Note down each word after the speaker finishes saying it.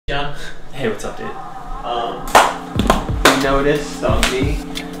Hey, what's up, dude? You noticed on me,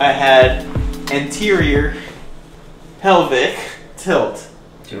 I had anterior pelvic tilt.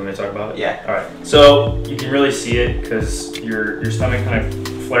 Do you want me to talk about it? Yeah. All right. So you can really see it because your stomach kind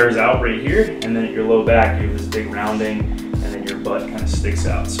of flares out right here, and then at your low back you have this big rounding, and then your butt kind of sticks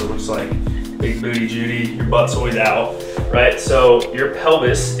out. So it looks like big booty Judy. Your butt's always out, right? So your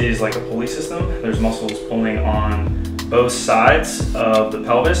pelvis is like a pulley system. There's muscles pulling on both sides of the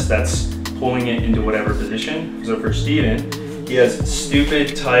pelvis. That's pulling it into whatever position. So for Steven, he has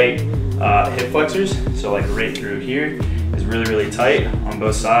stupid tight hip flexors. So like right through here is really, really tight on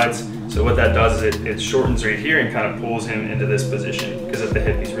both sides. So what that does is it shortens right here and kind of pulls him into this position because at the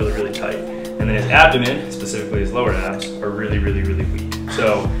hip he's really, really tight. And then his abdomen, specifically his lower abs, are really, really, really weak.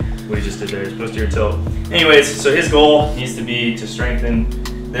 So what he just did there is posterior tilt. Anyways, so his goal needs to be to strengthen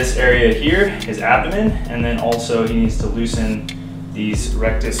this area here, his abdomen, and then also he needs to loosen these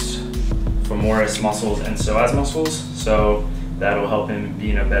rectus femoris muscles and psoas muscles. So that'll help him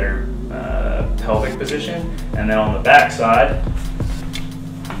be in a better pelvic position. And then on the back side,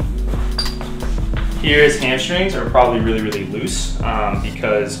 here his hamstrings are probably really, really loose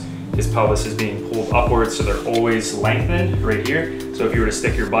because his pelvis is being pulled upwards, so they're always lengthened right here. So if you were to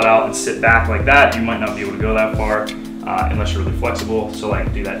stick your butt out and sit back like that, you might not be able to go that far unless you're really flexible. So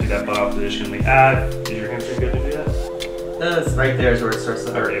like do that butt out position. Is your hamstring good to do that? It's right there is where it starts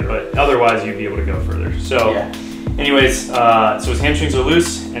to hurt. Okay, but otherwise you'd be able to go further. So yeah. Anyways, so his hamstrings are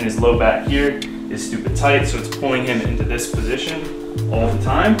loose and his low back here is stupid tight, so it's pulling him into this position all the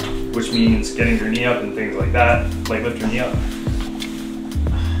time, which means getting your knee up and things like that. Like lift your knee up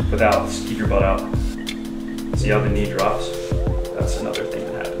without, just keep your butt out. See how the knee drops? That's another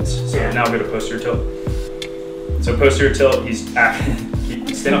thing that happens. So yeah. Now go to posterior tilt. So posterior tilt, he's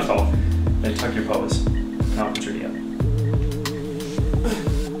acting, stand up tall, then tuck your pelvis, now put your knee up.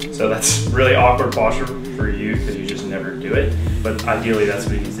 So that's really awkward posture for you because you just never do it, but ideally that's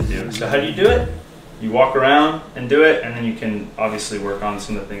what he needs to do. So how do you do it? You walk around and do it, and then you can obviously work on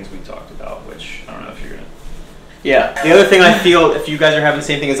some of the things we talked about, which I don't know if you're gonna. Yeah, the other thing I feel, if you guys are having the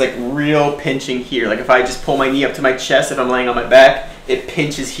same thing, is like real pinching here. Like if I just pull my knee up to my chest, if I'm laying on my back, it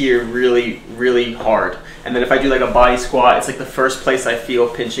pinches here really, really hard. And then if I do like a body squat, it's like the first place I feel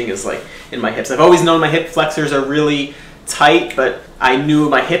pinching is like in my hips. I've always known my hip flexors are really tight, but I knew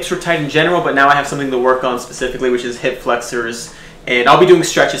my hips were tight in general, but now I have something to work on specifically, which is hip flexors. And I'll be doing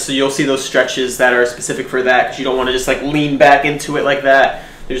stretches, so you'll see those stretches that are specific for that, because you don't want to just like lean back into it like that.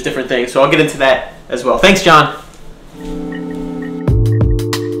 There's different things, so I'll get into that as well. Thanks, John.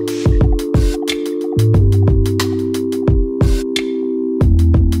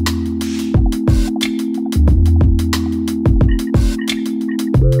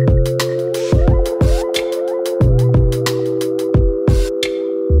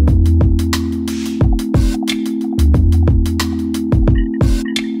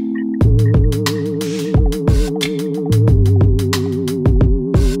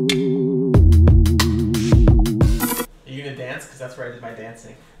 Because that's where I did my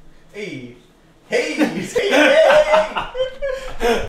dancing. Hey! Hey! Hey! Hey!